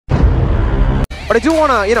But I do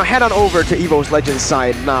want to, head on over to EVO's Legends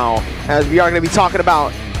side now, as we are going to be talking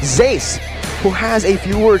about Zeys, who has a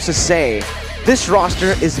few words to say. This roster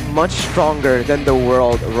is much stronger than the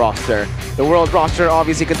World roster. The World roster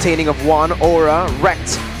obviously containing of Wan, Aura,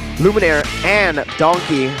 Rekt, Luminaire, and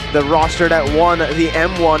Donkey, the roster that won the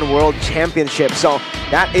M1 World Championship. So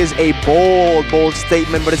that is a bold, bold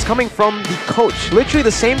statement, but it's coming from the coach, literally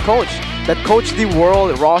the same coach that coached the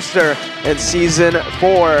World roster in Season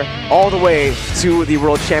 4 all the way to the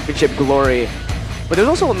World Championship glory. But there's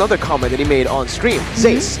also another comment that he made on stream.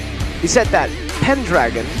 Zeys, he said that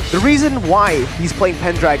Pendragon, the reason why he's playing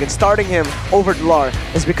Pendragon, starting him over Dlar,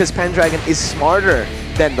 is because Pendragon is smarter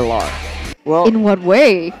than Dlar. Well, in what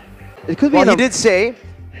way? It could be. Well, he did say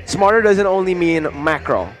smarter doesn't only mean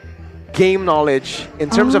macro. Game knowledge,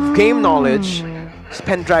 in terms of game knowledge,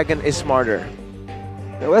 Pendragon is smarter.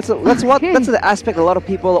 That's the aspect a lot of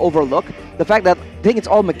people overlook. The fact that I think it's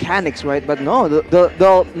all mechanics, right? But no,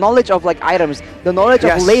 the knowledge of like items, the knowledge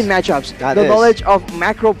of lane matchups, the knowledge of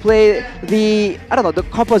macro play, the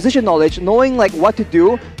composition knowledge, knowing like what to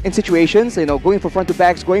do in situations, going for front to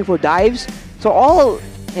backs, going for dives. So all,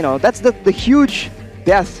 that's the huge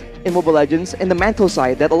depth in Mobile Legends in the mental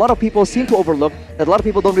side that a lot of people seem to overlook, that a lot of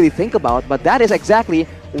people don't really think about, but that is exactly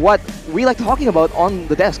what we like talking about on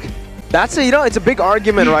the desk. That's it's a big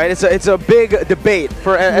argument, right? It's a big debate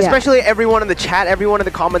for especially everyone in the chat, everyone in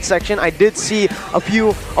the comment section. I did see a few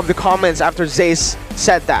of the comments after Zeys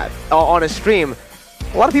said that on his stream.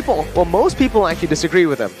 A lot of people, well, most people actually disagree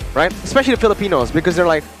with him, right? Especially the Filipinos, because they're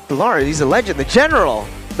like, Dlar, he's a legend, the general.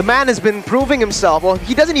 The man has been proving himself. Well,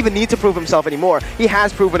 he doesn't even need to prove himself anymore. He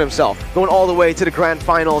has proven himself, going all the way to the grand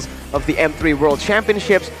finals of the M3 World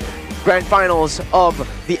Championships, grand finals of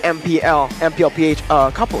the MPLPH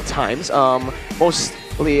a couple of times,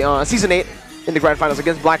 mostly Season 8 in the grand finals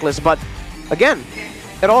against Blacklist. But again,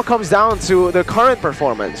 it all comes down to the current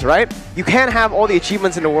performance, right? You can't have all the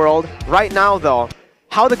achievements in the world. Right now, though,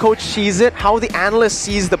 how the coach sees it, how the analyst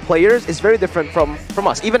sees the players is very different from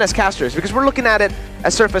us, even as casters, because we're looking at it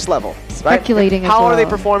at surface level, speculating right? How are they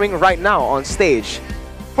performing right now on stage?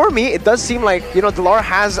 For me, it does seem like, Dlar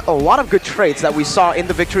has a lot of good traits that we saw in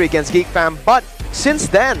the victory against GeekFam, but since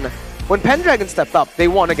then, when Pendragon stepped up, they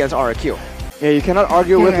won against RQ. Yeah, you cannot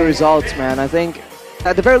argue with the results, man. I think,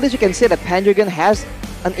 at the very least, you can say that Pendragon has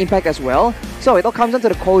an impact as well. So it all comes down to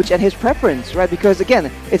the coach and his preference, right? Because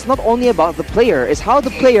again, it's not only about the player, it's how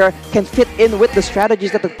the player can fit in with the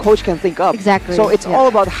strategies that the coach can think of. Exactly. So it's all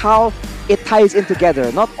about how it ties in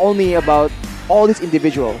together, not only about all these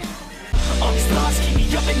individuals. All these thoughts keep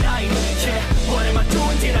me up at night, yeah. What am I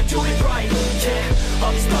doing? Did I do it right? Yeah.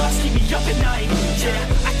 All these thoughts keep me up at night,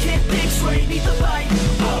 yeah. I can't think straight, need the light.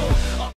 Oh.